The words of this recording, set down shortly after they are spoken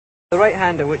The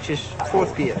right-hander, which is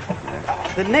fourth gear.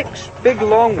 The next big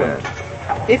long one,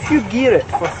 if you gear it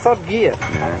for third gear,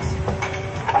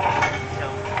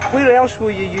 where else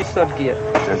will you use third gear?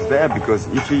 Just there, because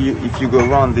if you go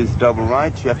around this double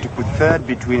right, you have to put third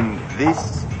between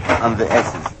this and the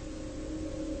S's.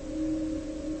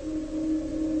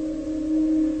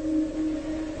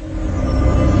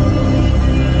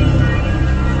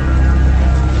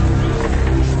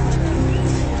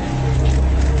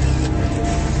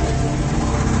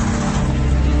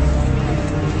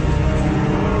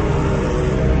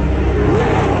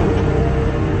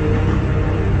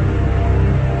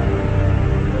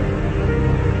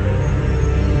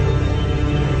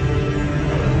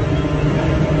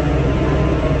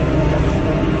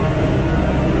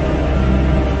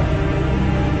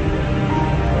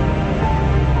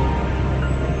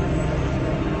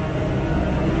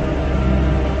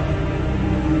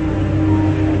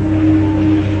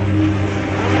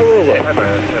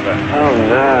 Oh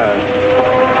no.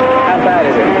 How bad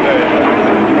is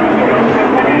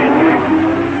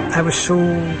it? I was so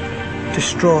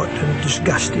distraught and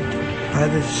disgusted by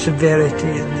the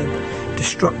severity and the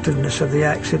destructiveness of the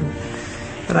accident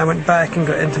that I went back and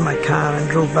got into my car and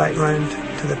drove back round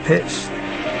to the pits.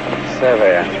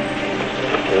 Cevert.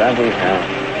 Bloody hell.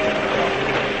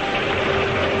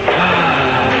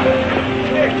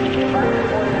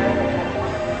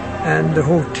 And the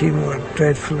whole team were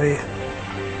dreadfully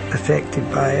affected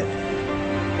by it.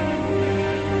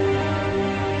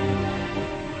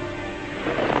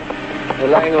 We're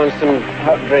laying on some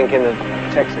hot drink in the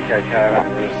Texaco car,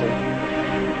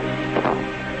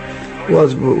 It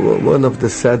was one of the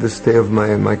saddest days of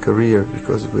my career,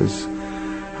 because it was,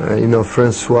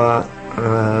 Francois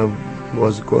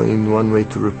was going one way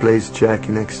to replace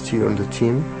Jackie next year on the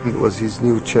team. It was his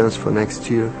new chance for next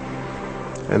year,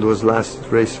 and it was last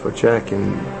race for Jack,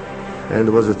 and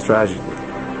it was a tragedy.